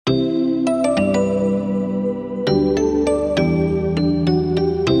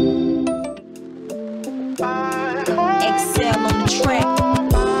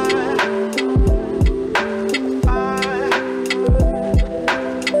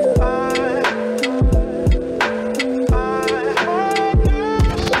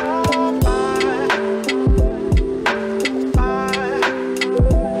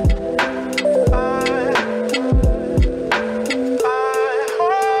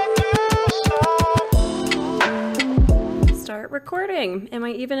recording. Am I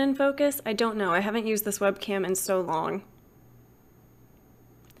even in focus? I don't know. I haven't used this webcam in so long.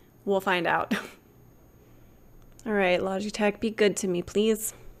 We'll find out. All right, Logitech, be good to me,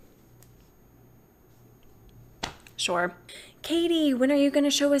 please. Sure. Katie, when are you going to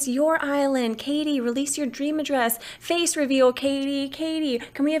show us your island? Katie, release your dream address. Face reveal, Katie. Katie,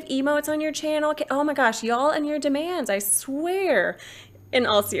 can we have emotes on your channel? Oh my gosh, y'all and your demands, I swear. In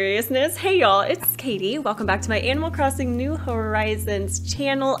all seriousness, hey y'all, it's Katie. Welcome back to my Animal Crossing New Horizons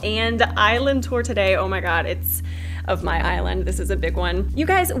channel and island tour today. Oh my god, it's of my island. This is a big one. You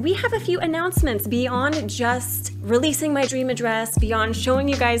guys, we have a few announcements beyond just releasing my dream address, beyond showing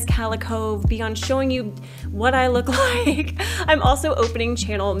you guys CALLA COVE, beyond showing you what I look like. I'm also opening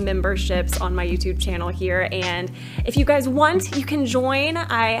channel memberships on my YouTube channel here, and if you guys want, you can join.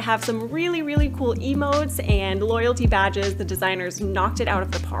 I have some really, really cool emotes and loyalty badges. The designers knocked it out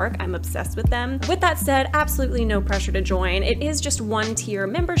of the park. I'm obsessed with them. With that said, absolutely no pressure to join. It is just one tier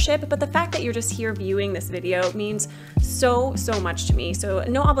membership, but the fact that you're just here viewing this video means so much to me. So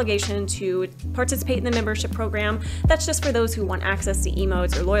no obligation to participate in the membership program. That's just for those who want access to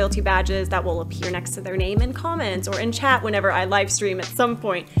emotes or loyalty badges that will appear next to their name in comments or in chat whenever I live stream at some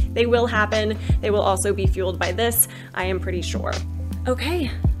point. They will happen. They will also be fueled by this, I am pretty sure. Okay,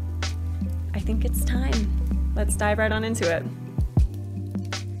 I think it's time. Let's dive right on into it.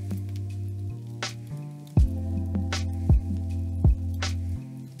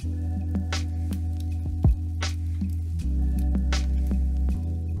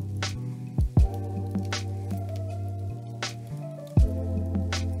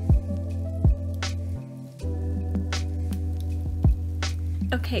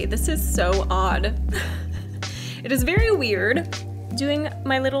 Okay, this is so odd. It is very weird doing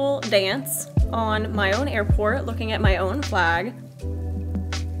my little dance on my own airport, looking at my own flag.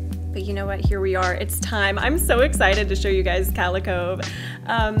 But you know what? Here we are. It's time. I'm so excited to show you guys CALLA COVE.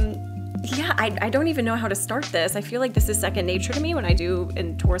 Yeah, I don't even know how to start this. I feel like this is second nature to me when I do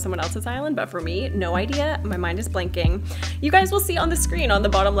and tour someone else's island, but for me, no idea. My mind is blanking. You guys will see on the screen on the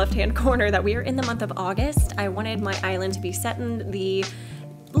bottom left-hand corner that we are in the month of August. I wanted my island to be set in the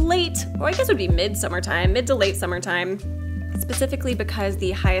late, or I guess it would be mid-summertime, mid to late summertime, specifically because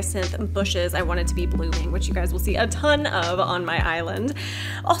the hyacinth bushes I wanted to be blooming, which you guys will see a ton of on my island.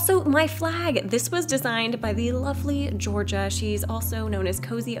 Also, my flag, this was designed by the lovely Georgia. She's also known as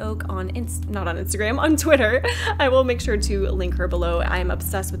Cozy Oak on not on Instagram, on Twitter. I will make sure to link her below. I'm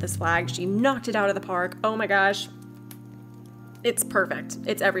obsessed with this flag. She knocked it out of the park. Oh my gosh. It's perfect.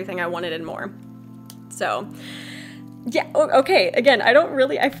 It's everything I wanted and more. So, yeah, okay, again,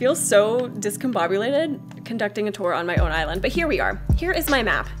 I feel so discombobulated conducting a tour on my own island, but here we are. Here is my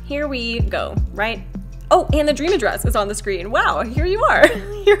map. Here we go, right? Oh, and the dream address is on the screen. Wow, here you are.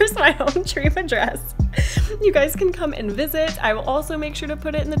 Here's my own dream address. You guys can come and visit. I will also make sure to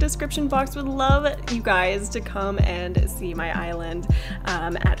put it in the description box. Would love you guys to come and see my island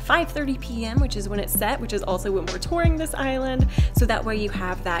at 5:30 p.m., which is when it's set, which is also when we're touring this island. So that way you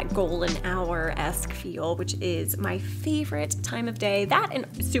have that golden hour-esque feel, which is my favorite time of day. That and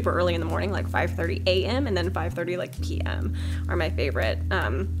super early in the morning, like 5:30 a.m. and then 5:30 like p.m. are my favorite.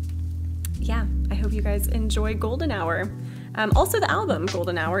 Yeah, I hope you guys enjoy Golden Hour. Also, the album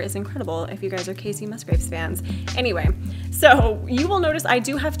Golden Hour is incredible if you guys are Casey Musgraves fans. Anyway, so you will notice I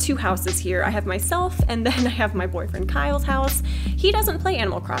do have two houses here. I have myself, and then I have my boyfriend Kyle's house. He doesn't play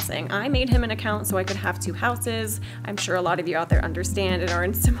Animal Crossing. I made him an account so I could have two houses. I'm sure a lot of you out there understand and are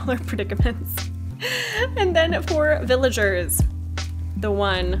in similar predicaments. And then for villagers, the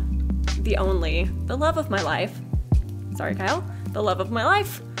one, the only, the love of my life. Sorry, Kyle. The love of my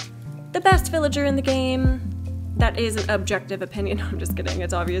life. The best villager in the game. That is an objective opinion. No, I'm just kidding.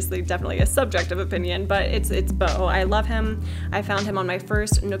 It's obviously definitely a subjective opinion, but it's Bo. I love him. I found him on my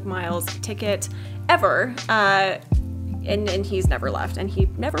first Nook Miles ticket ever. And he's never left, and he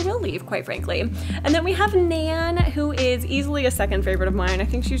never will leave, quite frankly. And then we have Nan, who is easily a second favorite of mine. I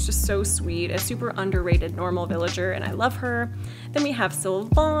think she's just so sweet, a super underrated normal villager, and I love her. Then we have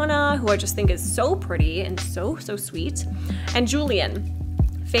Sylvana, who I just think is so pretty and so sweet. And Julian,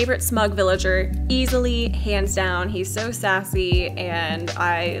 favorite smug villager, easily, hands down. He's so sassy, and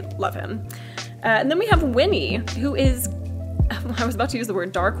I love him. And then we have Winnie, who is, I was about to use the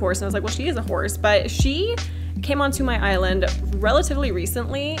word dark horse, and I was like, well, she is a horse, but she came onto my island relatively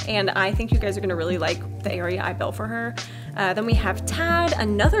recently, and I think you guys are gonna really like the area I built for her. Then we have Tad,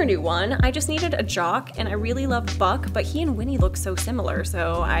 another new one. I just needed a jock, and I really love Buck, but he and Winnie look so similar,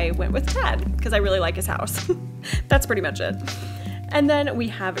 so I went with Tad, because I really like his house. That's pretty much it. And then we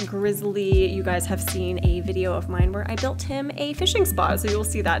have Grizzly. You guys have seen a video of mine where I built him a fishing spot, so you'll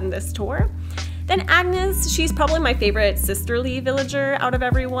see that in this tour. Then Agnes, she's probably my favorite sisterly villager out of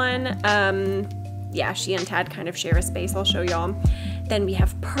everyone. Yeah, she and Tad kind of share a space, I'll show y'all. Then we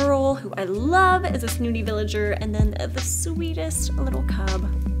have Pearl, who I love as a snooty villager, and then the sweetest little cub,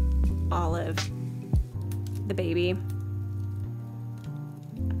 Olive, the baby.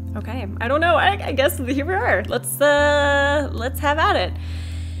 Okay, I don't know, I guess here we are. Let's have at it.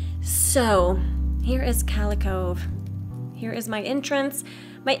 So, here is CALLA COVE. Here is my entrance.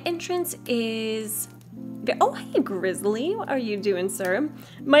 My entrance is... Oh, hey, Grizzly. What are you doing, sir?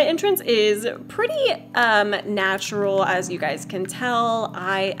 My entrance is pretty natural, as you guys can tell.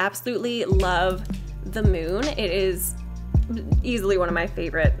 I absolutely love the moon. It is easily one of my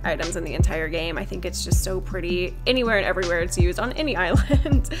favorite items in the entire game. I think it's just so pretty anywhere and everywhere it's used on any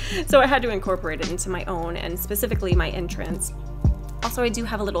island. So I had to incorporate it into my own, and specifically my entrance. Also, I do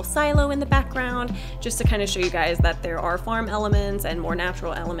have a little silo in the background just to kind of show you guys that there are farm elements and more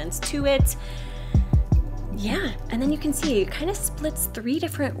natural elements to it. Yeah, and then you can see it kind of splits 3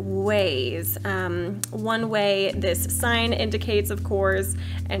 different ways. One way this sign indicates, of course,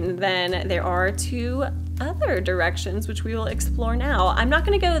 and then there are 2 other directions which we will explore now. I'm not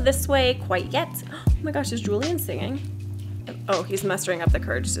going to go this way quite yet. Oh my gosh, is Julian singing? Oh, he's mustering up the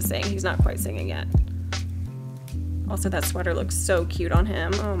courage to sing. He's not quite singing yet. Also, that sweater looks so cute on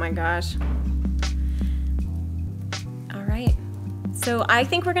him. Oh my gosh. All right, so I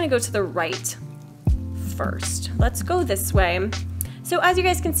think we're going to go to the right first. Let's go this way. So as you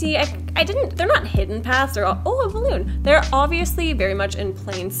guys can see, they're not hidden paths. They're all, oh, a balloon. They're obviously very much in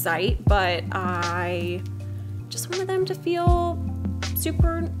plain sight, but I just wanted them to feel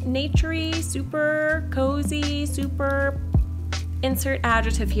super naturey, super cozy, super insert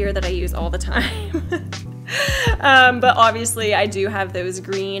adjective here that I use all the time. But obviously I do have those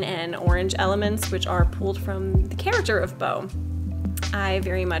green and orange elements which are pulled from the character of Beau. I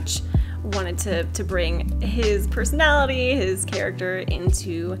very much wanted to bring his personality, his character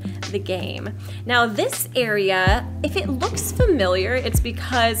into the game. Now this area, if it looks familiar, it's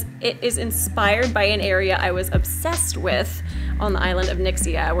because it is inspired by an area I was obsessed with on the island of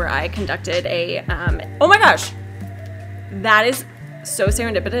Nixia, where I conducted a, oh my gosh, that is so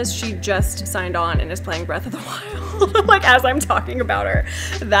serendipitous. She just signed on and is playing Breath of the Wild, like as I'm talking about her.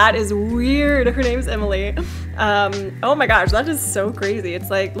 That is weird. Her name's Emily. Oh my gosh, that is so crazy. It's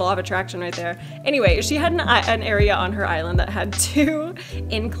like law of attraction right there. Anyway, she had an area on her island that had 2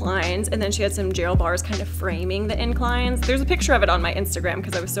 inclines, and then she had some jail bars kind of framing the inclines. There's a picture of it on my Instagram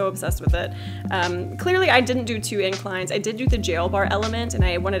because I was so obsessed with it. Clearly I didn't do 2 inclines. I did do the jail bar element, and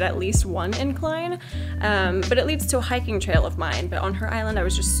I wanted at least 1 incline, but it leads to a hiking trail of mine. But on her island, I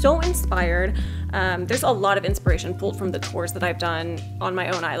was just so inspired. There's a lot of inspiration pulled from the tours that I've done on my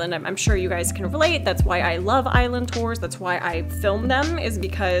own island. I'm sure you guys can relate. That's why I love island tours. That's why I film them, is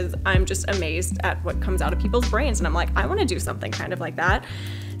because I'm just amazed at what comes out of people's brains. And I'm like, I want to do something kind of like that.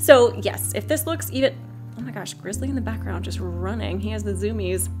 So yes, if this looks even, oh my gosh, Grizzly in the background just running. He has the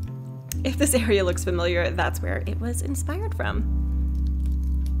zoomies. If this area looks familiar, that's where it was inspired from.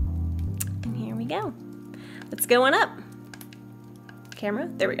 And here we go. Let's go on up. Camera,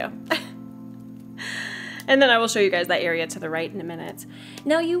 there we go. And then I will show you guys that area to the right in a minute.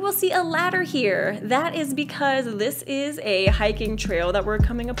 Now you will see a ladder here. That is because this is a hiking trail that we're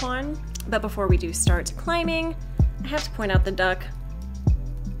coming upon. But before we do start climbing, I have to point out the duck.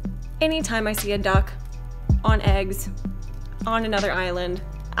 Anytime I see a duck on eggs on another island,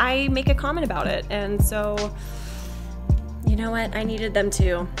 I make a comment about it. And so, you know what? I needed them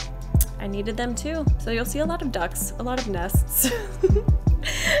too. I needed them too. So you'll see a lot of ducks, a lot of nests.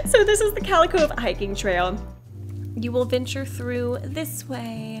 So this is the CALLA COVE hiking trail. You will venture through this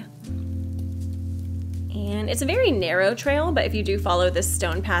way. And it's a very narrow trail, but if you do follow this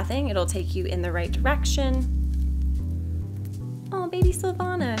stone pathing, it'll take you in the right direction. Oh, baby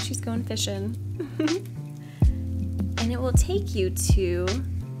Sylvana, she's going fishing. And it will take you to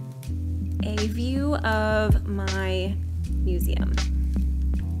a view of my museum.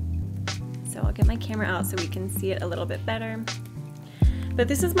 So I'll get my camera out so we can see it a little bit better. But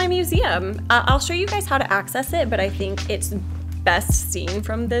this is my museum. I'll show you guys how to access it, but I think it's best seen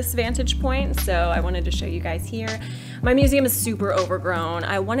from this vantage point, so I wanted to show you guys here. My museum is super overgrown.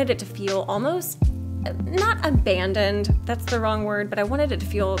 I wanted it to feel almost, not abandoned, that's the wrong word, but I wanted it to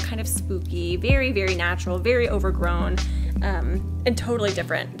feel kind of spooky, very, very natural, very overgrown, and totally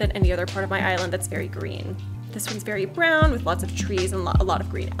different than any other part of my island that's very green. This one's very brown with lots of trees and a lot of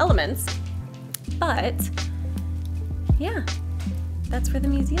green elements, but yeah. That's where the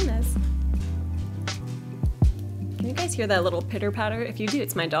museum is. Can you guys hear that little pitter patter? If you do,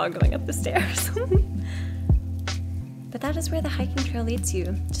 it's my dog going up the stairs. But that is where the hiking trail leads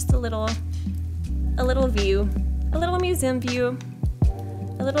you. Just a little a little view, a little museum view,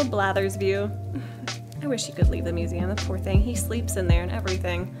 a little Blathers view. I wish he could leave the museum, the poor thing. He sleeps in there and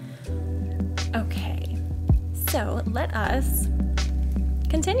everything. Okay, so let us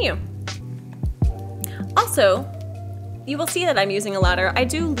continue. Also, you will see that I'm using a ladder. I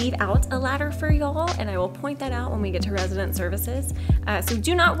do leave out a ladder for y'all, and I will point that out when we get to resident services. So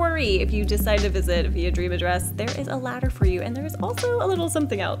do not worry if you decide to visit via Dream Address. There is a ladder for you, and there is also a little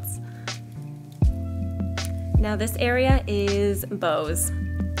something else. Now this area is Beau's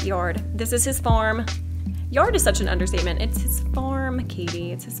yard. This is his farm. Yard is such an understatement. It's his farm,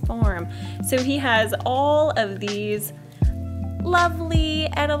 Katie. It's his farm. So he has all of these lovely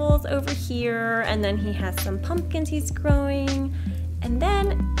edibles over here, and then he has some pumpkins he's growing, and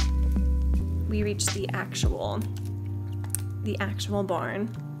then we reach the actual barn.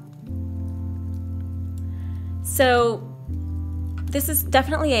 So this is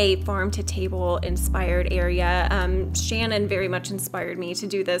definitely a farm to table inspired area. Shannen very much inspired me to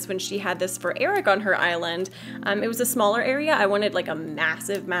do this when she had this for Eric on her island. It was a smaller area. I wanted like a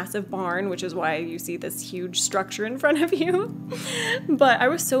massive, massive barn, which is why you see this huge structure in front of you. But I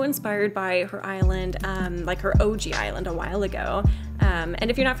was so inspired by her island, like her OG island a while ago. And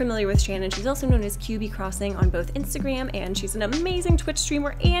if you're not familiar with Shannen, she's also known as QB Crossing on both Instagram, and she's an amazing Twitch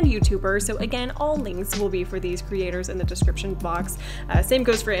streamer and YouTuber. So again, all links will be for these creators in the description box. Same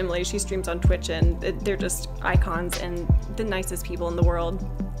goes for Emily. She streams on Twitch, and they're just icons and the nicest people in the world.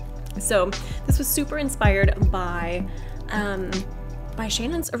 So this was super inspired by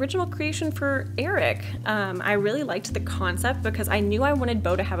Shannen's original creation for Eric. I really liked the concept because I knew I wanted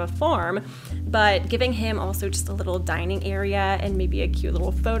Beau to have a farm, but giving him also just a little dining area and maybe a cute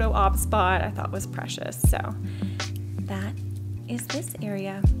little photo op spot I thought was precious. So that is this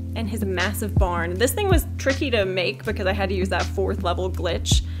area and his massive barn. This thing was tricky to make because I had to use that 4th level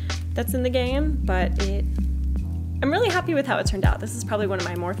glitch that's in the game, but I'm really happy with how it turned out. This is probably one of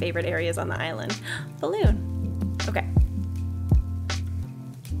my more favorite areas on the island. Balloon. Okay.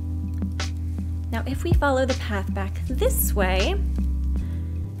 Now, if we follow the path back this way,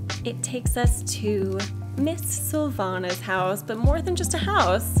 it takes us to Miss Sylvana's house, but more than just a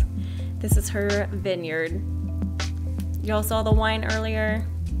house. This is her vineyard. Y'all saw the wine earlier?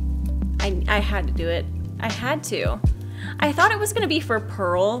 I had to do it. I had to. I thought it was going to be for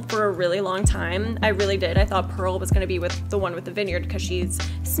Pearl for a really long time. I really did. I thought Pearl was going to be with the one with the vineyard because she's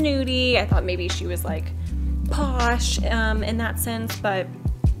snooty. I thought maybe she was like posh in that sense, but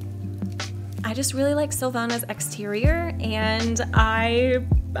I just really like Sylvana's exterior, and I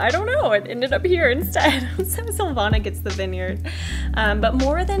don't know, it ended up here instead. So Sylvana gets the vineyard. But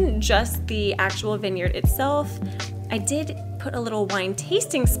more than just the actual vineyard itself, I did put a little wine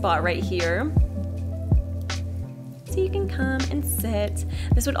tasting spot right here. So you can come and sit.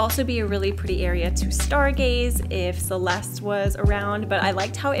 This would also be a really pretty area to stargaze if Celeste was around, but I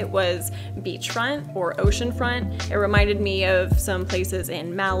liked how it was beachfront or oceanfront. It reminded me of some places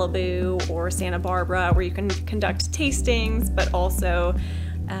in Malibu or Santa Barbara where you can conduct tastings, but also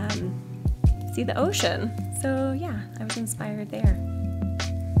see the ocean. So yeah, I was inspired there.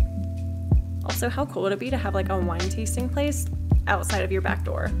 Also, how cool would it be to have like a wine tasting place outside of your back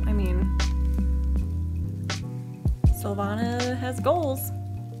door? I mean, Sylvana has goals.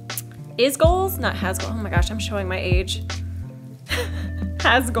 Is goals? Not has goals. Oh my gosh, I'm showing my age.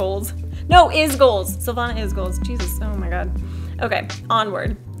 Has goals. No, is goals. Sylvana is goals. Jesus, oh my god. Okay,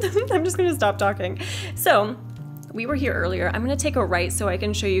 onward. I'm just gonna stop talking. So, we were here earlier. I'm gonna take a right so I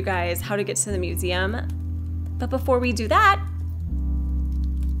can show you guys how to get to the museum. But before we do that,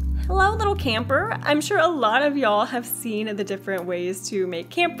 hello, little camper. I'm sure a lot of y'all have seen the different ways to make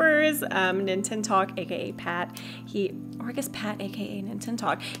campers. Nintentalk, aka Pat, or I guess Pat, aka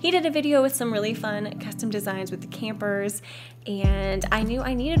Nintentalk, he did a video with some really fun custom designs with the campers, and I knew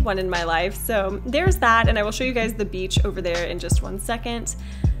I needed one in my life. So there's that, and I will show you guys the beach over there in just one second.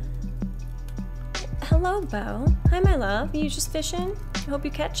 Hello, Beau. Hi, my love. You just fishing? I hope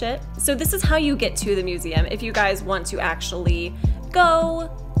you catch it. So this is how you get to the museum. If you guys want to actually go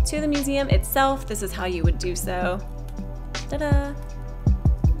to the museum itself, this is how you would do so. Ta-da!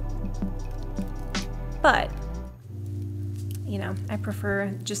 But, you know, I prefer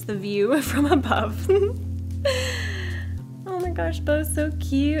just the view from above. Oh my gosh, Beau's so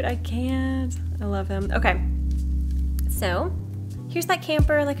cute. I can't. I love him. Okay, so here's that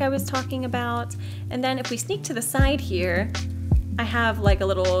camper like I was talking about. And then if we sneak to the side here, I have like a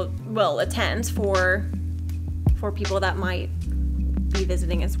little, well, a tent for people that might be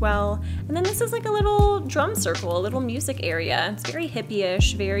visiting as well. And then this is like a little drum circle, a little music area. It's very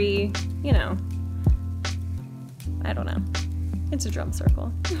hippie-ish, very, you know, I don't know. It's a drum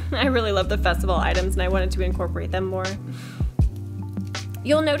circle. I really love the festival items and I wanted to incorporate them more.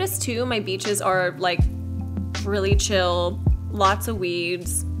 You'll notice too, my beaches are like really chill, lots of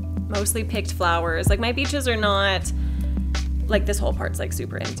weeds, mostly picked flowers. Like my beaches are not, like this whole part's like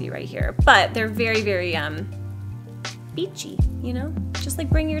super empty right here, but they're very, very beachy, you know? Just like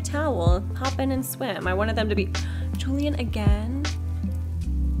bring your towel, hop in and swim. I wanted them to be, Julian again.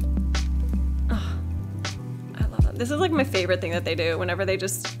 Oh, I love them. This is like my favorite thing that they do whenever they're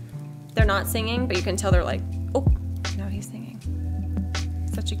not singing, but you can tell they're like, oh, now he's singing.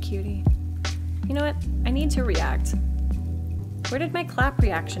 Such a cutie. You know what? I need to react. Where did my clap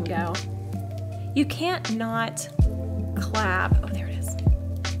reaction go? You can't not clap. Oh, there it is.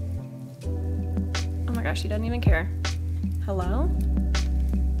 Oh my gosh, he doesn't even care. Hello?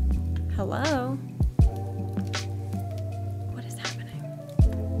 Hello? What is happening?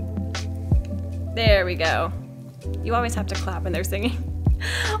 There we go. You always have to clap when they're singing.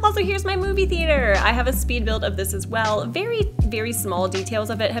 Also, here's my movie theater. I have a speed build of this as well. Very, very small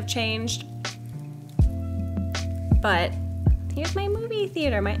details of it have changed. But here's my movie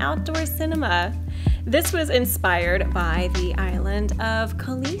theater, my outdoor cinema. This was inspired by the island of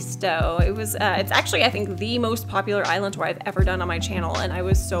Callisto. It's actually, I think, the most popular island tour I've ever done on my channel, and I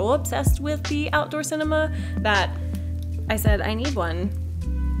was so obsessed with the outdoor cinema that I said, I need one.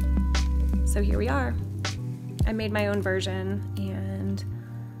 So here we are. I made my own version, and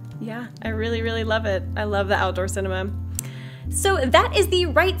yeah, I really, really love it. I love the outdoor cinema. So that is the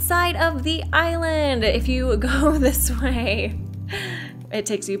right side of the island. If you go this way, it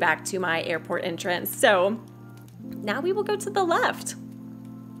takes you back to my airport entrance. So now we will go to the left.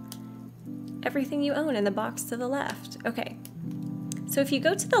 Everything you own in the box to the left. Okay. So if you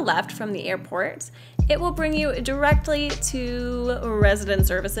go to the left from the airport, it will bring you directly to resident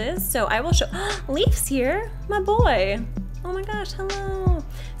services. So I will show, Leaf's here, my boy. Oh my gosh, hello.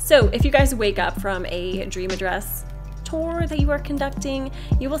 So if you guys wake up from a dream address tour that you are conducting,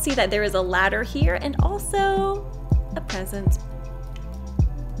 you will see that there is a ladder here and also a present.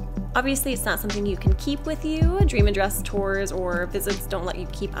 Obviously, it's not something you can keep with you. Dream address tours or visits don't let you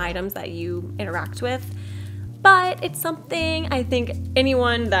keep items that you interact with, but it's something I think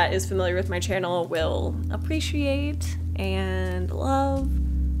anyone that is familiar with my channel will appreciate and love.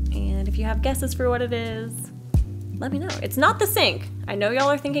 And if you have guesses for what it is, let me know. It's not the sink. I know y'all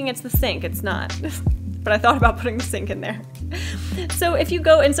are thinking it's the sink. It's not, but I thought about putting the sink in there. So if you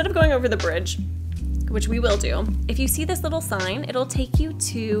go, instead of going over the bridge, which we will do, if you see this little sign, it'll take you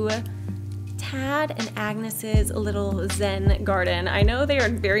to Tad and Agnes's little Zen garden. I know they are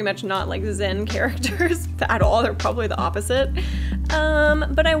very much not like Zen characters at all. They're probably the opposite.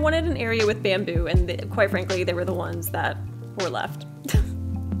 But I wanted an area with bamboo, and quite frankly, they were the ones that were left.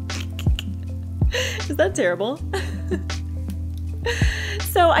 Is that terrible?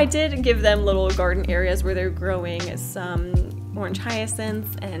 So I did give them little garden areas where they're growing some orange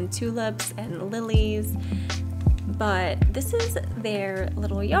hyacinths and tulips and lilies. But this is their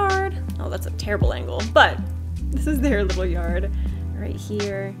little yard. Oh, that's a terrible angle, but this is their little yard right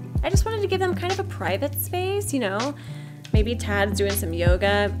here. I just wanted to give them kind of a private space, you know? Maybe Tad's doing some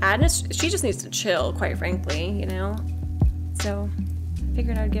yoga. Agnes, she just needs to chill, quite frankly, you know? So I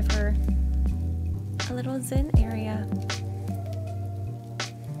figured I'd give her a little zen area.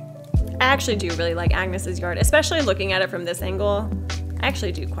 I actually do really like Agnes's yard, especially looking at it from this angle. I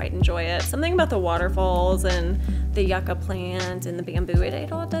actually do quite enjoy it. Something about the waterfalls and the yucca plant and the bamboo,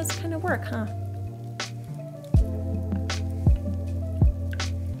 it all does kind of work, huh?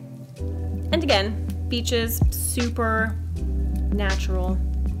 And again, beaches, super natural.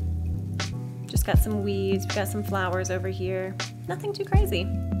 Just got some weeds, we got some flowers over here. Nothing too crazy.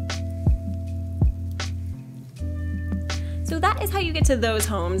 So that is how you get to those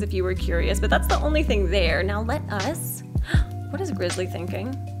homes if you were curious, but that's the only thing there. Now let us, what is Grizzly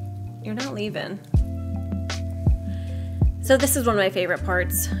thinking? You're not leaving. So this is one of my favorite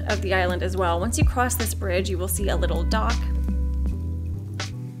parts of the island as well. Once you cross this bridge, you will see a little dock.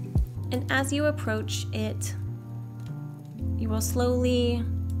 And as you approach it, you will slowly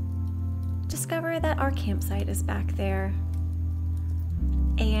discover that our campsite is back there.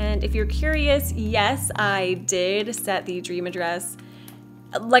 And if you're curious, yes, I did set the dream address,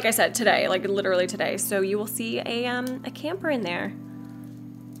 like I said, today, like literally today. So you will see a camper in there.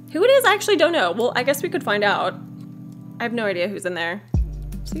 Who it is, I actually don't know. Well, I guess we could find out. I have no idea who's in there.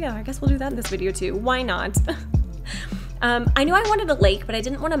 So yeah, I guess we'll do that in this video too. Why not? I knew I wanted a lake, but I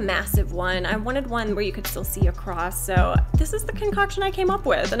didn't want a massive one. I wanted one where you could still see across. So this is the concoction I came up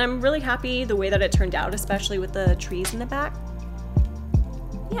with, and I'm really happy the way that it turned out, especially with the trees in the back.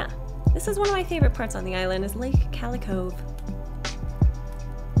 Yeah, this is one of my favorite parts on the island, is Lake CALLA COVE.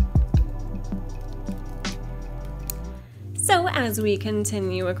 So as we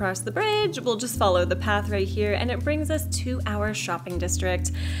continue across the bridge, we'll just follow the path right here and it brings us to our shopping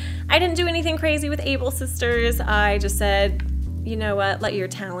district. I didn't do anything crazy with Able Sisters. I just said, you know what, let your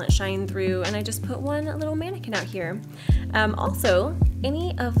talent shine through, and I just put one little mannequin out here. Also,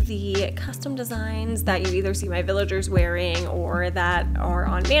 any of the custom designs that you either see my villagers wearing or that are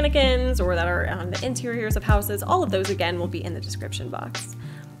on mannequins or that are on the interiors of houses, all of those again will be in the description box.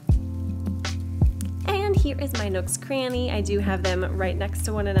 And here is my Nook's Cranny. I do have them right next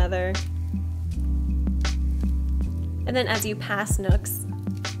to one another. And then as you pass Nook's,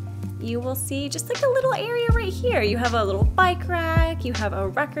 you will see just like a little area right here. You have a little bike rack, you have a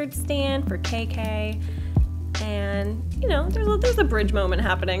record stand for KK, and you know, there's a bridge moment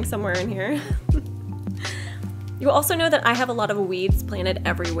happening somewhere in here. You also know that I have a lot of weeds planted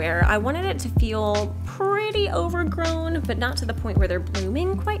everywhere. I wanted it to feel pretty overgrown, but not to the point where they're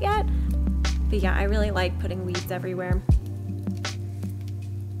blooming quite yet. But yeah, I really like putting weeds everywhere.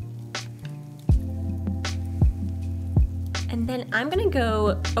 And then I'm gonna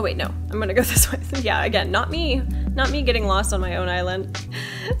go, oh wait, no, I'm gonna go this way. So yeah, again, not me getting lost on my own island.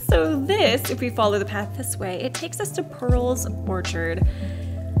 So this, if we follow the path this way, it takes us to Pearl's Orchard.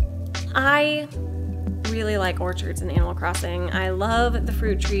 I really like orchards in Animal Crossing. I love the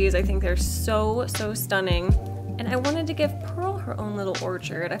fruit trees. I think they're so stunning. And I wanted to give Pearl her own little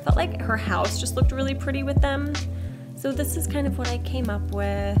orchard. I felt like her house just looked really pretty with them. So this is kind of what I came up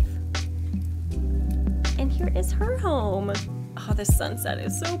with. And here is her home. Oh, this sunset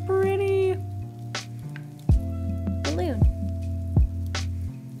is so pretty. Balloon.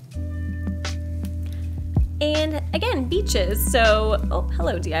 And again, beaches. So, oh,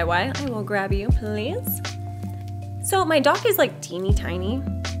 hello DIY. I will grab you, please. So my dock is like teeny tiny,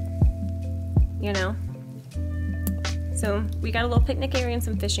 you know? So we got a little picnic area and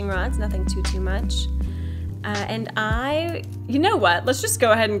some fishing rods, nothing too much. And you know what? Let's just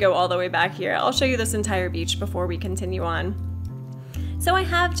go ahead and go all the way back here. I'll show you this entire beach before we continue on. So I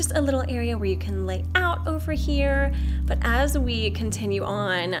have just a little area where you can lay out over here, but as we continue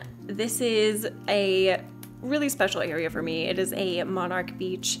on, this is a really special area for me. It is a monarch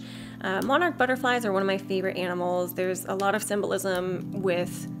beach. Monarch butterflies are one of my favorite animals. There's a lot of symbolism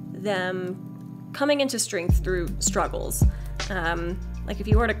with them coming into strength through struggles. Like if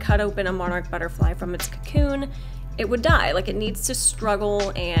you were to cut open a monarch butterfly from its cocoon, it would die. Like it needs to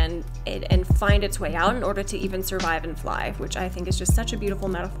struggle and find its way out in order to even survive and fly, which I think is just such a beautiful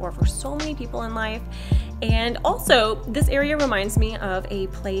metaphor for so many people in life. And also, this area reminds me of a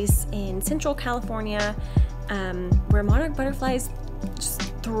place in Central California where monarch butterflies just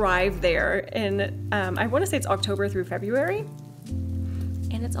thrive there. And I want to say it's October through February.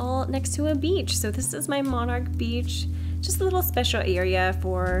 And it's all next to a beach. So this is my monarch beach. Just a little special area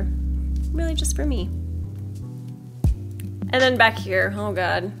for, really just for me. And then back here, oh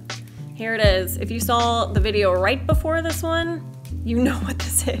God, here it is. If you saw the video right before this one, you know what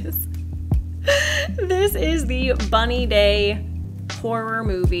this is. This is the Bunny Day horror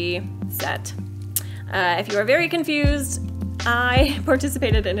movie set. If you are very confused, I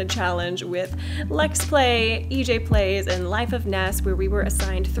participated in a challenge with Lex Play, EJ Plays, and Life of Ness, where we were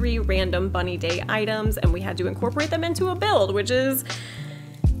assigned 3 random Bunny Day items and we had to incorporate them into a build, which is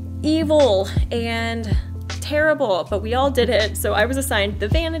evil and terrible, but we all did it. So I was assigned the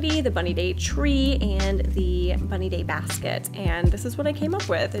vanity, the Bunny Day tree, and the Bunny Day basket, and this is what I came up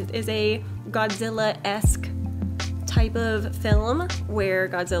with. It is a Godzilla-esque type of film where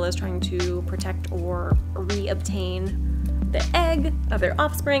Godzilla is trying to protect or re-obtain the egg of their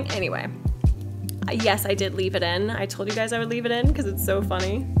offspring. Anyway, yes, I did leave it in. I told you guys I would leave it in because it's so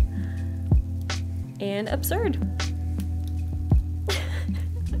funny and absurd.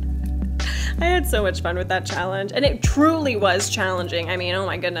 I had so much fun with that challenge, and it truly was challenging. I mean, oh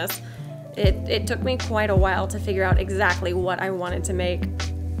my goodness. It took me quite a while to figure out exactly what I wanted to make.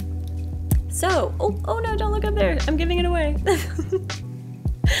 So, oh no, don't look up there. I'm giving it away.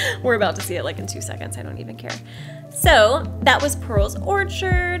 We're about to see it like in 2 seconds. I don't even care. So that was Pearl's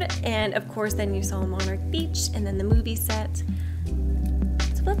Orchard, and of course then you saw Monarch Beach and then the movie set.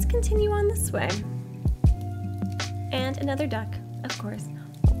 So let's continue on this way. And another duck, of course.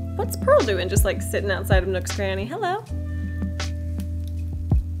 What's Pearl doing just like sitting outside of Nook's Cranny? Hello.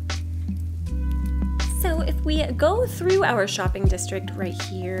 So if we go through our shopping district right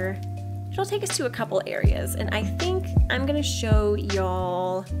here, it'll take us to a couple areas, and I think I'm gonna show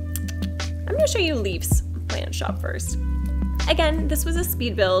y'all, I'm gonna show you Leaf's plant shop first. Again, this was a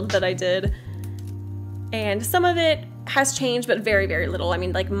speed build that I did, and some of it has changed, but very little. I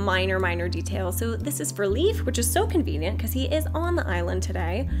mean, like minor details. So this is for Leaf, which is so convenient because he is on the island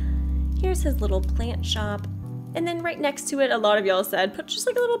today. Here's his little plant shop. And then right next to it, a lot of y'all said, put just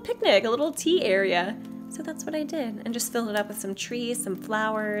like a little picnic, a little tea area. So that's what I did, and just filled it up with some trees, some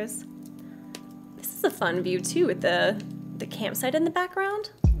flowers. This is a fun view too, with the campsite in the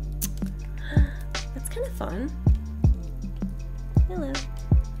background. That's kind of fun. Hello.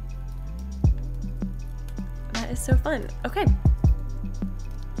 That is so fun. Okay.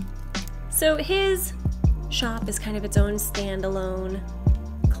 So his shop is kind of its own standalone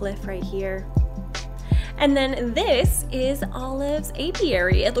cliff right here. And then this is Olive's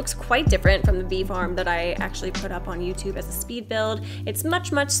apiary. It looks quite different from the bee farm that I actually put up on YouTube as a speed build. It's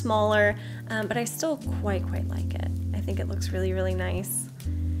much, much smaller, but I still quite like it. I think it looks really, really nice.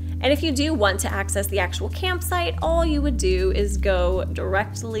 And if you do want to access the actual campsite, all you would do is go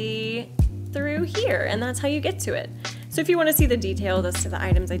directly through here, and that's how you get to it. So if you want to see the details as to the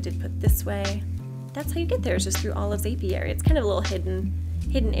items I did put this way, that's how you get there, is just through Olive's apiary. It's kind of a little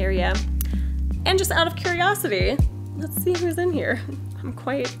hidden area. And just out of curiosity, let's see who's in here. I'm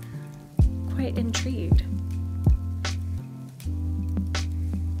quite intrigued.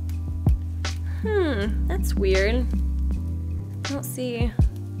 That's weird. I don't see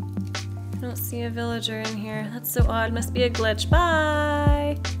a villager in here. That's so odd. Must be a glitch.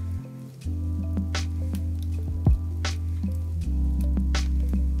 Bye!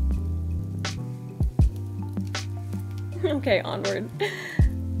 Okay, onward.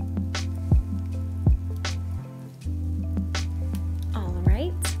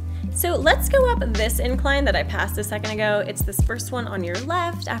 So let's go up this incline that I passed a second ago. It's this first one on your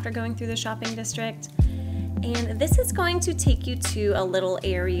left after going through the shopping district. And this is going to take you to a little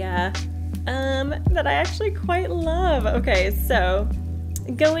area that I actually quite love. Okay, so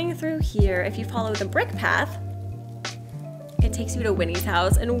going through here, if you follow the brick path, it takes you to Winnie's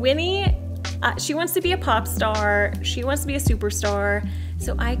house. And Winnie, she wants to be a pop star. She wants to be a superstar.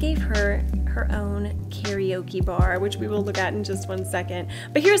 So I gave her her own karaoke bar, which we will look at in just one second.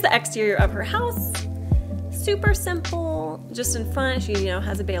 But here's the exterior of her house. Super simple, just in front. She,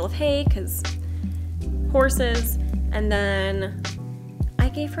 has a bale of hay because horses. And then I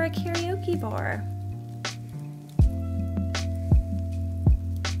gave her a karaoke bar.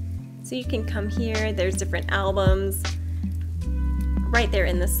 So you can come here. There's different albums right there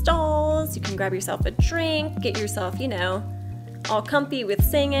in the stalls. You can grab yourself a drink, get yourself, all comfy with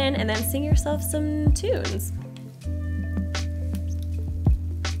singing, and then sing yourself some tunes.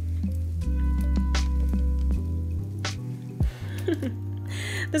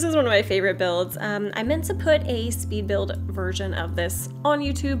 This is one of my favorite builds. I meant to put a speed build version of this on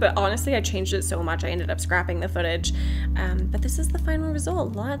YouTube, but honestly I changed it so much I ended up scrapping the footage. But this is the final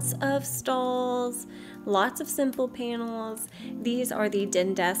result. Lots of stalls, lots of simple panels. These are the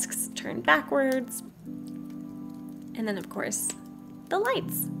den desks turned backwards. And then of course, the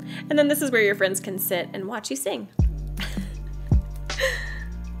lights. And then this is where your friends can sit and watch you sing.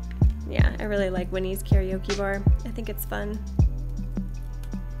 Yeah, I really like Winnie's karaoke bar. I think it's fun.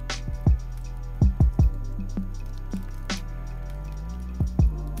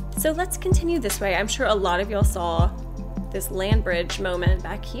 So let's continue this way. I'm sure a lot of y'all saw this land bridge moment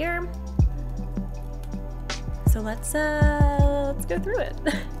back here. So let's go through it.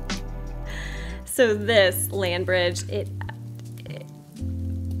 So this land bridge,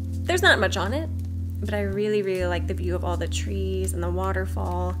 there's not much on it, but I really, really like the view of all the trees and the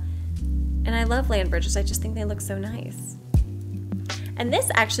waterfall. And I love land bridges. I just think they look so nice. And this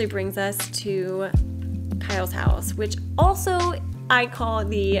actually brings us to Kyle's house, which also I call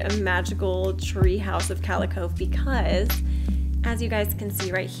the magical tree house of CALLA COVE, because as you guys can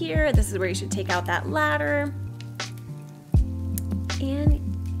see right here, this is where you should take out that ladder. And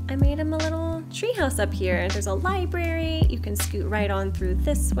I made him a little tree house up here. There's a library. You can scoot right on through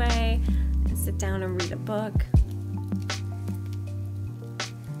this way and sit down and read a book.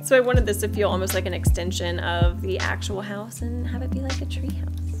 So I wanted this to feel almost like an extension of the actual house and have it be like a tree house.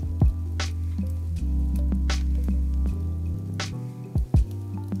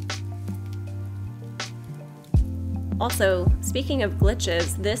 Also, speaking of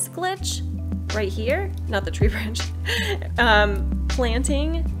glitches, this glitch right here, not the tree branch,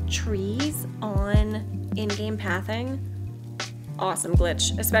 planting trees on in-game pathing, awesome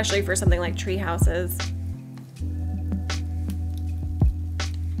glitch, especially for something like tree houses.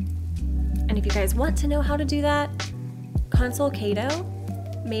 And if you guys want to know how to do that, Console Kato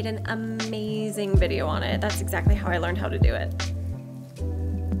made an amazing video on it. That's exactly how I learned how to do it.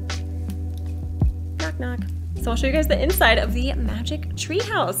 Knock, knock. So I'll show you guys the inside of the magic tree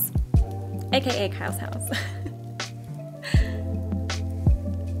house, aka Kyle's house.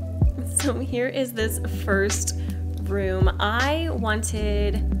 So here is this first room. I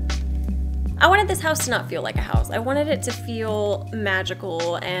wanted I wanted this house to not feel like a house. I wanted it to feel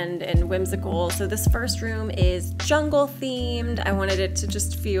magical and whimsical. So this first room is jungle themed. I wanted it to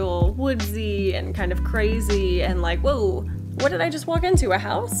just feel woodsy and kind of crazy and like, whoa, what did I just walk into? A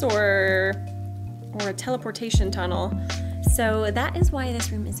house or a teleportation tunnel? So that is why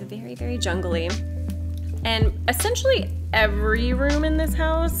this room is very, very jungly. And essentially every room in this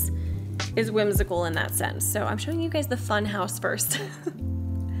house is whimsical in that sense. So I'm showing you guys the fun house first.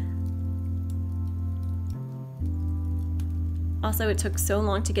 Also, it took so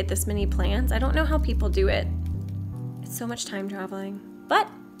long to get this many plants. I don't know how people do it. It's so much time traveling, but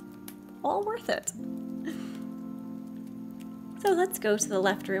all worth it. So let's go to the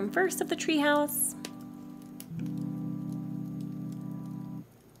left room first of the treehouse.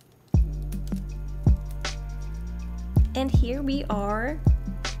 And here we are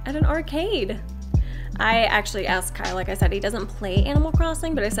at an arcade. I actually asked Kyle, like I said, he doesn't play Animal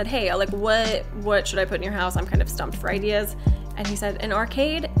Crossing, but I said, hey, like what should I put in your house? I'm kind of stumped for ideas. And he said an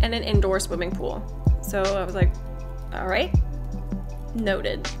arcade and an indoor swimming pool. So I was like, all right,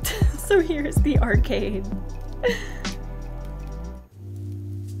 noted. So here's the arcade.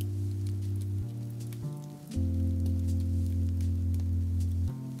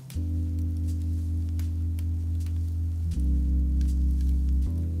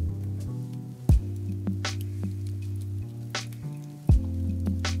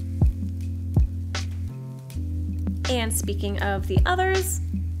 And speaking of the others,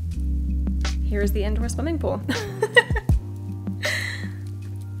 here's the indoor swimming pool.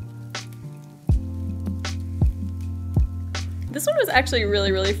 This one was actually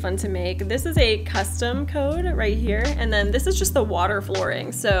really, really fun to make. This is a custom code right here, and then this is just the water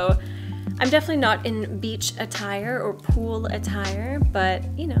flooring. So I'm definitely not in beach attire or pool attire, but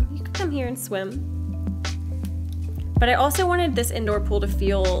you know, you can come here and swim. But I also wanted this indoor pool to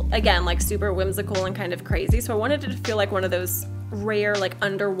feel, again, like super whimsical and kind of crazy. So I wanted it to feel like one of those rare, like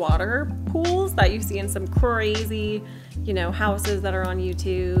underwater pools that you see in some crazy, you know, houses that are on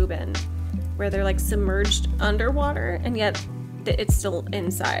YouTube and where they're like submerged underwater and yet it's still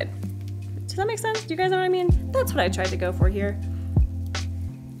inside. Does that make sense? Do you guys know what I mean? That's what I tried to go for here.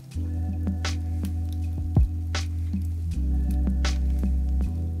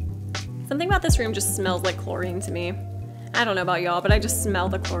 Something about this room just smells like chlorine to me. I don't know about y'all, but I just smell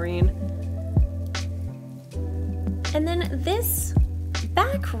the chlorine. And then this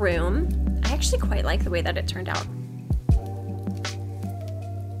back room, I actually quite like the way that it turned out.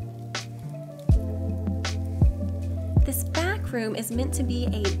 This back room is meant to be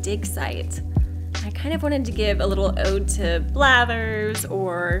a dig site. I kind of wanted to give a little ode to Blathers,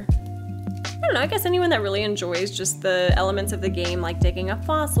 or I don't know, I guess anyone that really enjoys just the elements of the game, like digging up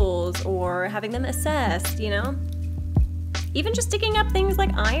fossils or having them assessed, you know? Even just digging up things like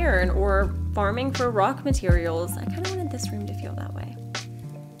iron or farming for rock materials. I kind of wanted this room to feel that way.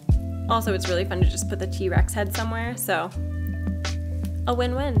 Also, it's really fun to just put the T-Rex head somewhere, so a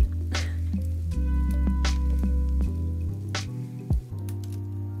win-win.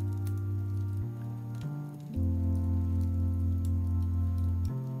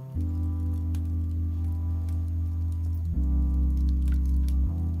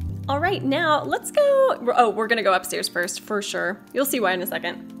 All right, now let's go. Oh, we're gonna go upstairs first, for sure. You'll see why in a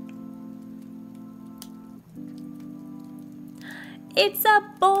second. It's a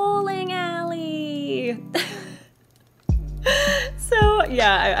bowling alley. So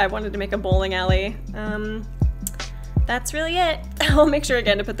yeah, I wanted to make a bowling alley. That's really it. I'll make sure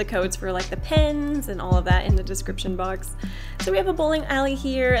again to put the codes for like the pins and all of that in the description box. So we have a bowling alley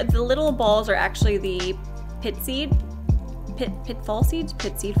here. The little balls are actually the pitfall seeds,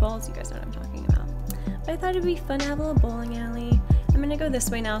 pit seed falls, you guys know what I'm talking about. But I thought it'd be fun to have a little bowling alley. I'm gonna go this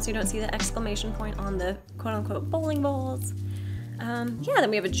way now so you don't see the exclamation point on the quote-unquote bowling balls. Yeah,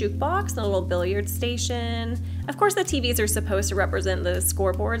 then we have a jukebox and a little billiard station. Of course the TVs are supposed to represent the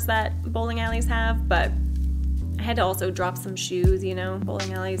scoreboards that bowling alleys have, but I had to also drop some shoes, you know.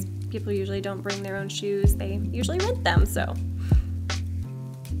 Bowling alleys, people usually don't bring their own shoes, they usually rent them, so.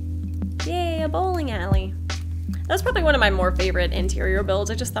 Yay, a bowling alley. That was probably one of my more favorite interior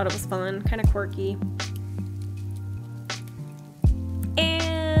builds. I just thought it was fun, kind of quirky.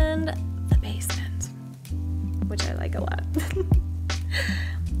 And the basement, which I like a lot.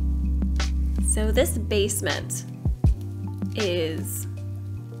 So this basement is,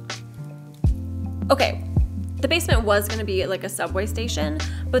 okay, the basement was gonna be like a subway station,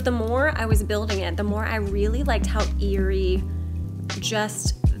 but the more I was building it, the more I really liked how eerie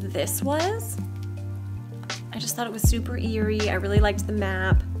just this was. I just thought it was super eerie. I really liked the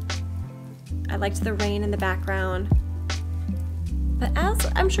map. I liked the rain in the background. But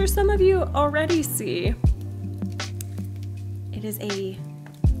as I'm sure some of you already see, it is a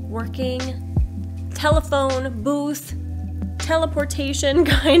working telephone booth, teleportation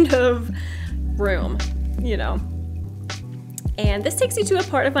kind of room, you know. And this takes you to a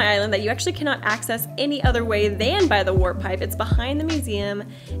part of my island that you actually cannot access any other way than by the warp pipe. It's behind the museum.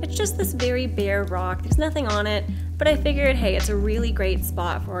 It's just this very bare rock. There's nothing on it, but I figured, hey, it's a really great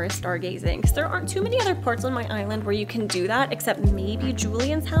spot for stargazing because there aren't too many other parts on my island where you can do that, except maybe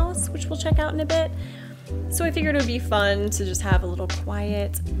Julian's house, which we'll check out in a bit. So I figured it would be fun to just have a little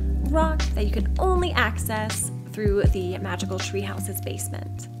quiet rock that you can only access through the magical treehouse's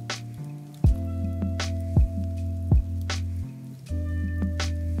basement.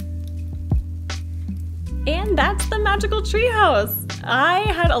 And that's the magical treehouse. I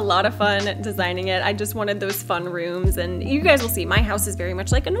had a lot of fun designing it. I just wanted those fun rooms, and you guys will see my house is very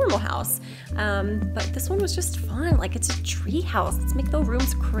much like a normal house. But this one was just fun. Like, it's a treehouse. Let's make the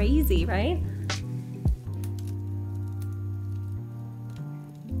rooms crazy, right?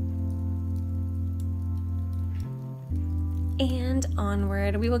 And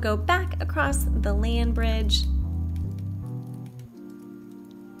onward, we will go back across the land bridge.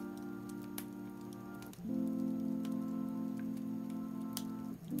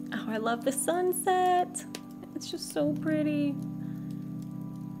 Oh, I love the sunset. It's just so pretty.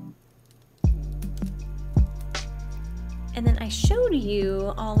 And then I showed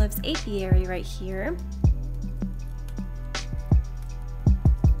you Olive's apiary right here.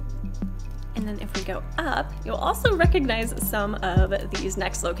 And then if we go up, you'll also recognize some of these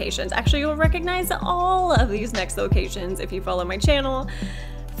next locations. Actually, you'll recognize all of these next locations if you follow my channel.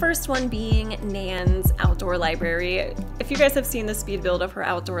 First one being Nan's outdoor library. If you guys have seen the speed build of her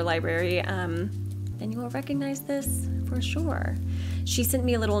outdoor library, then you will recognize this for sure. She sent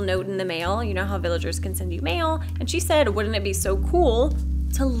me a little note in the mail. You know how villagers can send you mail? And she said, wouldn't it be so cool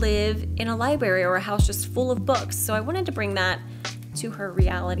to live in a library or a house just full of books? So I wanted to bring that to her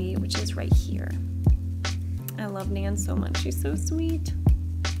reality, which is right here. I love Nan so much. She's so sweet.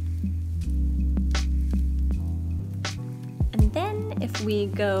 And then if we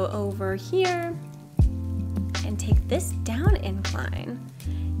go over here and take this down incline,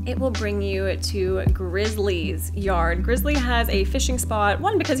 it will bring you to Grizzly's yard. Grizzly has a fishing spot,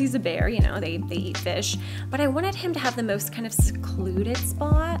 one because he's a bear, you know, they eat fish, but I wanted him to have the most kind of secluded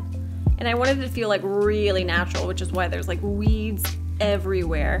spot, and I wanted it to feel like really natural, which is why there's like weeds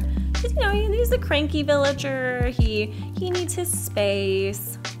everywhere. Because, you know, he's a cranky villager, he needs his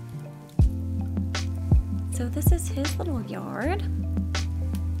space. So this is his little yard.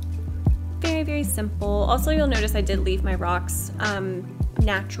 Very, very simple. Also, you'll notice I did leave my rocks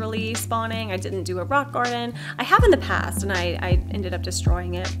naturally spawning. I didn't do a rock garden. I have in the past, and I ended up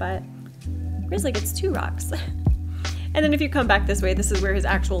destroying it, but Grizzly gets 2 rocks. And then if you come back this way, this is where his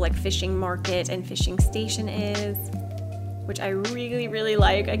actual like fishing market and fishing station is, which I really, really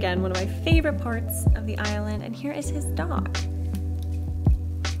like. Again, one of my favorite parts of the island. And here is his dock,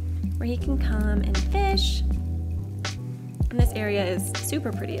 where he can come and fish. And this area is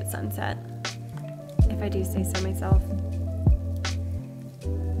super pretty at sunset, if I do say so myself.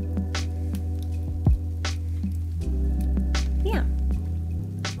 Yeah.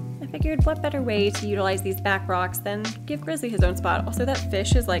 I figured what better way to utilize these back rocks than give Grizzly his own spot. Also, that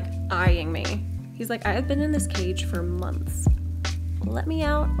fish is like eyeing me. He's like, I've been in this cage for months. Let me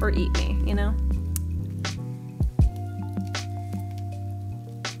out or eat me, you know?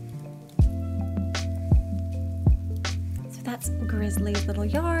 So that's Grizzly's little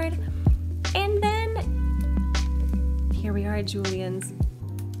yard. And then here we are at Julian's.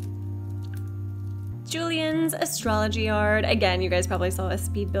 Julian's astrology yard. Again, you guys probably saw a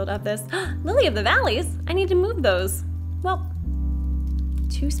speed build of this. Lily of the Valleys. I need to move those. Well,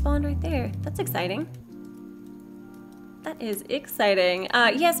 2 spawned right there. That's exciting. That is exciting.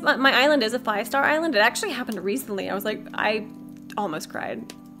 Yes, my island is a 5-star island. It actually happened recently. I was like, I almost cried.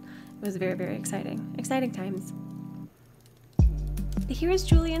 It was very, very exciting. Exciting times. Here is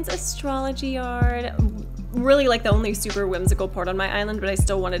Julian's astrology yard. Really like the only super whimsical part on my island, but I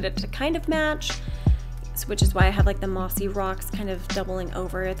still wanted it to kind of match, which is why I have like the mossy rocks kind of doubling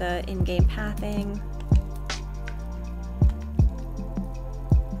over the in-game pathing.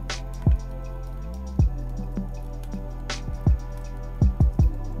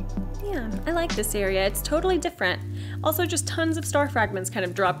 Yeah, I like this area. It's totally different. Also, just tons of star fragments kind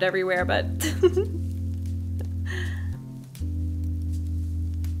of dropped everywhere, but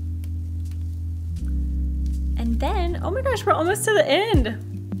and then, oh my gosh, we're almost to the end.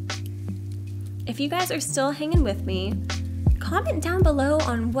 If you guys are still hanging with me, comment down below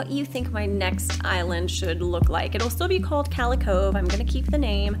on what you think my next island should look like. It'll still be called CALLA COVE. I'm gonna keep the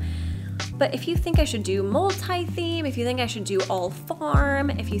name. But if you think I should do multi-theme, if you think I should do all farm,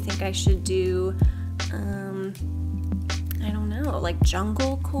 if you think I should do, I don't know, like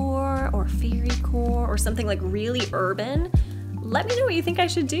jungle core or fairy core or something like really urban, let me know what you think I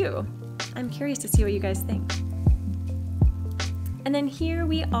should do. I'm curious to see what you guys think. And then here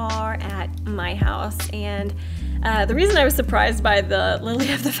we are at my house, and the reason I was surprised by the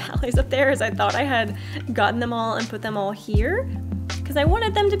Lily of the Valleys up there is I thought I had gotten them all and put them all here because I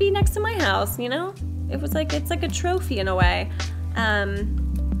wanted them to be next to my house, you know? It's like a trophy in a way.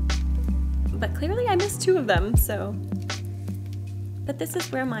 But clearly I missed two of them, so. But this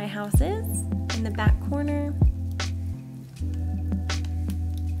is where my house is, in the back corner.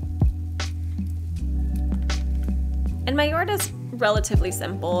 And my yard is relatively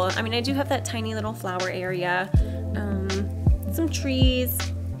simple. I mean, I do have that tiny little flower area, some trees,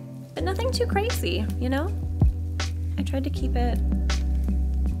 but nothing too crazy, you know? I tried to keep it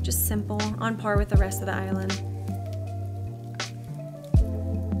just simple, on par with the rest of the island.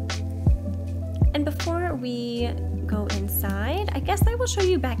 And before we go inside, I guess I will show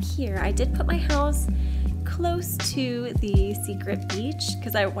you back here. I did put my house close to the secret beach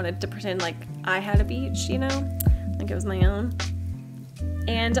because I wanted to pretend like I had a beach, you know? Like it was my own.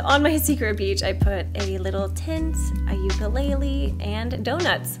 And on my secret beach, I put a little tent, a ukulele, and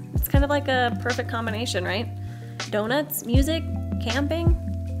donuts. It's kind of like a perfect combination, right? Donuts, music, camping,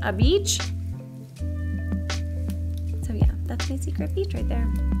 a beach. So yeah, that's my secret beach right there.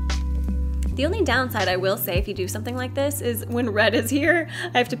 The only downside I will say if you do something like this is when Red is here,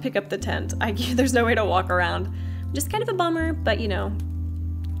 I have to pick up the tent. There's no way to walk around. Just kind of a bummer, but you know,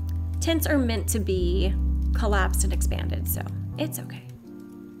 tents are meant to be collapsed and expanded, so it's okay.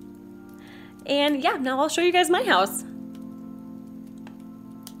 And yeah, now I'll show you guys my house.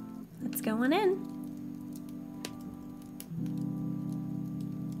 Let's go on in.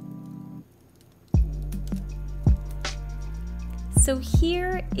 So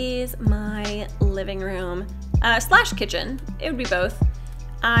here is my living room slash kitchen. It would be both.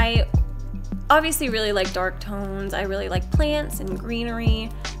 I obviously really like dark tones. I really like plants and greenery.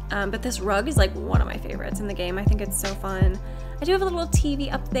 But this rug is like one of my favorites in the game. I think it's so fun. I do have a little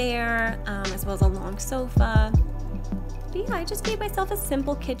TV up there, as well as a long sofa. But yeah, I just gave myself a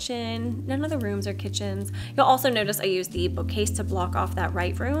simple kitchen. None of the rooms are kitchens. You'll also notice I used the bookcase to block off that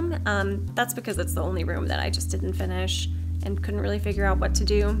right room. That's because it's the only room that I just didn't finish and couldn't really figure out what to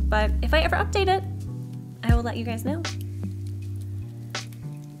do. But if I ever update it, I will let you guys know.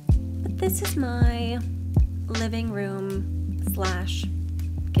 But this is my living room slash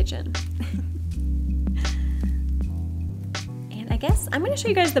kitchen. And I guess I'm going to show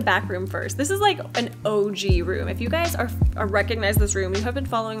you guys the back room first. This is like an OG room. If you guys are recognize this room, you have been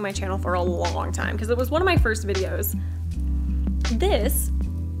following my channel for a long time because it was one of my first videos. This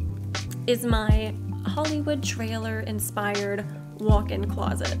is my Hollywood trailer inspired walk-in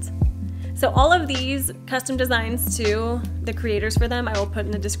closet. So all of these custom designs too, the creators for them, I will put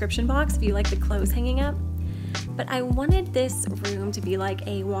in the description box if you like the clothes hanging up. But I wanted this room to be like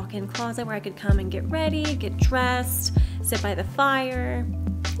a walk-in closet where I could come and get ready, get dressed, sit by the fire,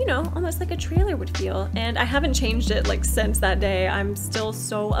 you know, almost like a trailer would feel. And I haven't changed it like since that day. I'm still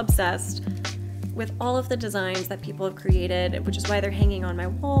so obsessed with all of the designs that people have created, which is why they're hanging on my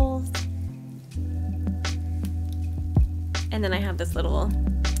walls. And then I have this little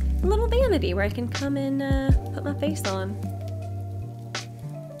vanity where I can come and put my face on.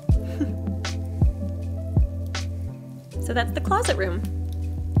 So that's the closet room.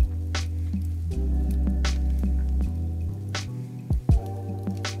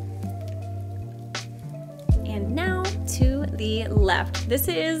 And now to the left. This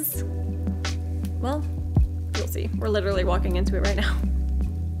is, well, you'll see. We're literally walking into it right now.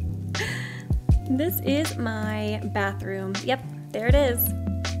 This is my bathroom. Yep, there it is.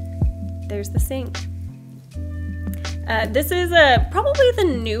 There's the sink. This is probably the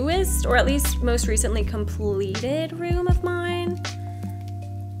newest, or at least most recently completed room of mine.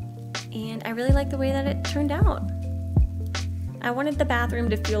 And I really like the way that it turned out. I wanted the bathroom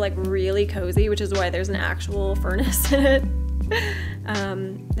to feel like really cozy, which is why there's an actual furnace in it.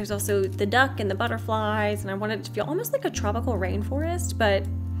 There's also the duck and the butterflies, and I wanted it to feel almost like a tropical rainforest, but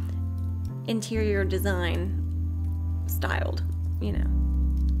interior design styled, you know.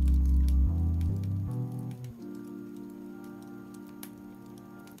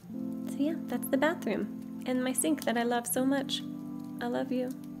 So yeah, that's the bathroom and my sink that I love so much. I love you.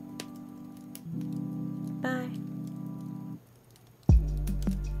 Bye.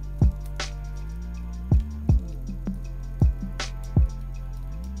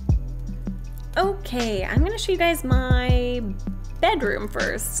 Okay, I'm gonna show you guys my bedroom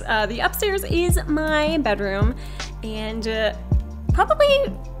first. The upstairs is my bedroom, and probably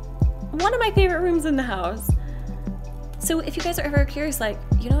one of my favorite rooms in the house. So if you guys are ever curious, like,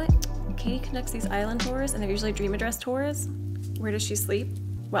 you know what? Katie conducts these island tours, and they're usually dream address tours. Where does she sleep?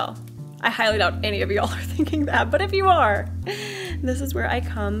 Well, I highly doubt any of y'all are thinking that, but if you are, this is where I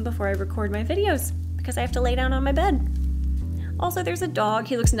come before I record my videos, because I have to lay down on my bed. Also, there's a dog.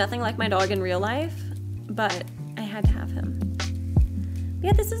 He looks nothing like my dog in real life, but I had to have him. But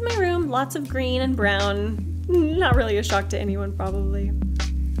yeah, this is my room. Lots of green and brown. Not really a shock to anyone, probably.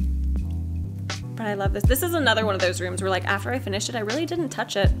 But I love this. This is another one of those rooms where, like, after I finished it, I really didn't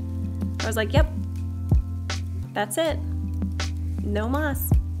touch it. I was like, yep, that's it. No moss.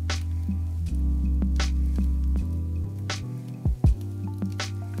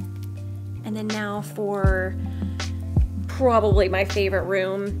 And then now for probably my favorite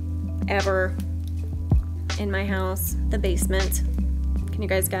room ever in my house, the basement. Can you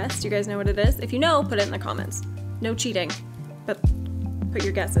guys guess? Do you guys know what it is? If you know, put it in the comments. No cheating, but put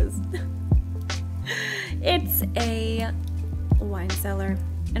your guesses. It's a wine cellar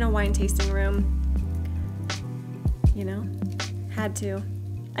and a wine tasting room. You know, had to.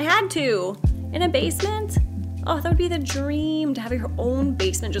 I had to! In a basement? Oh, that would be the dream, to have your own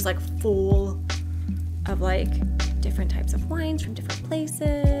basement just like full of like different types of wines from different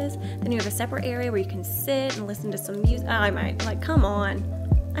places. Then you have a separate area where you can sit and listen to some music. I might, like, come on.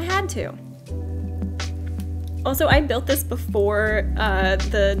 I had to. Also, I built this before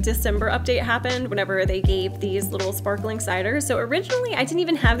the December update happened, whenever they gave these little sparkling ciders. So originally I didn't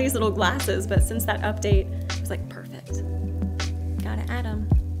even have these little glasses, but since that update, I was like, perfect. Gotta add them.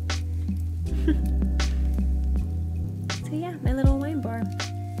 So yeah, my little wine bar.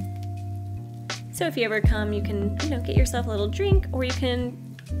 So if you ever come, you can, you know, get yourself a little drink, or you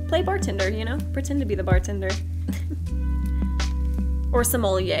can play bartender, you know, pretend to be the bartender. Or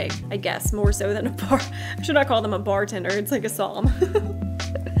sommelier, I guess, more so than a bar. I should not call them a bartender, it's like a somm.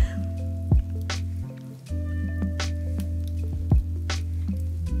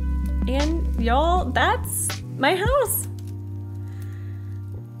 And y'all, that's my house.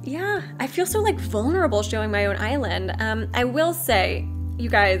 Yeah, I feel so like vulnerable showing my own island. I will say, you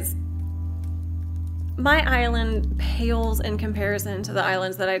guys, my island pales in comparison to the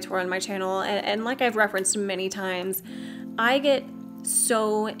islands that I tour on my channel, and like I've referenced many times, I get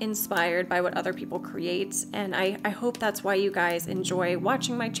so inspired by what other people create, and I hope that's why you guys enjoy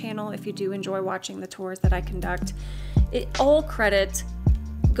watching my channel. If you do enjoy watching the tours that I conduct, all credit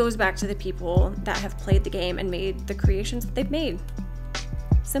goes back to the people that have played the game and made the creations that they've made.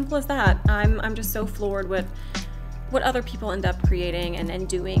 Simple as that. I'm just so floored with what other people end up creating and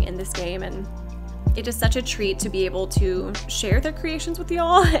doing in this game, and it is such a treat to be able to share their creations with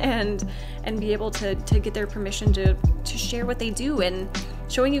y'all and be able to get their permission to share what they do. And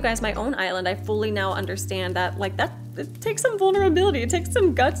showing you guys my own island, I fully now understand that, like, that it takes some vulnerability, it takes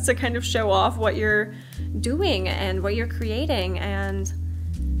some guts to kind of show off what you're doing and what you're creating. And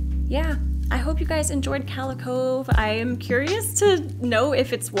yeah, I hope you guys enjoyed CALLA COVE. I am curious to know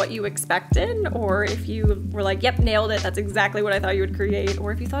if it's what you expected, or if you were like, yep, nailed it, that's exactly what I thought you would create,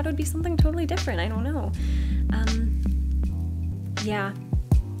 or if you thought it would be something totally different. I don't know. Yeah.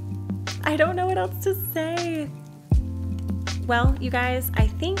 I don't know what else to say. Well, you guys, I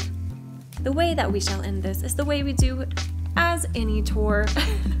think the way that we shall end this is the way we do as any tour.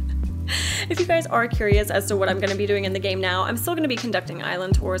 If you guys are curious as to what I'm going to be doing in the game now, I'm still going to be conducting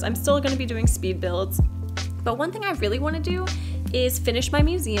island tours. I'm still going to be doing speed builds. But one thing I really want to do is finish my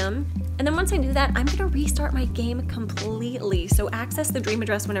museum. And then once I do that, I'm going to restart my game completely. So access the dream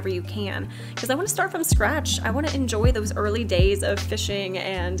address whenever you can, because I want to start from scratch. I want to enjoy those early days of fishing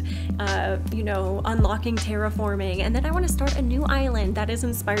and, you know, unlocking terraforming. And then I want to start a new island that is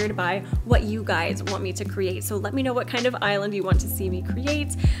inspired by what you guys want me to create. So let me know what kind of island you want to see me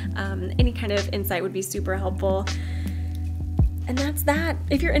create. Any kind of insight would be super helpful. And that's that.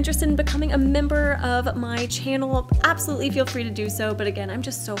 If you're interested in becoming a member of my channel, absolutely feel free to do so. But again, I'm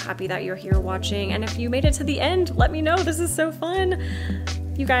just so happy that you're here watching. And if you made it to the end, let me know. This is so fun.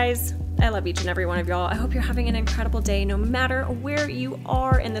 You guys, I love each and every one of y'all. I hope you're having an incredible day, no matter where you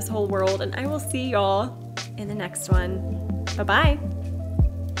are in this whole world. And I will see y'all in the next one. Bye-bye.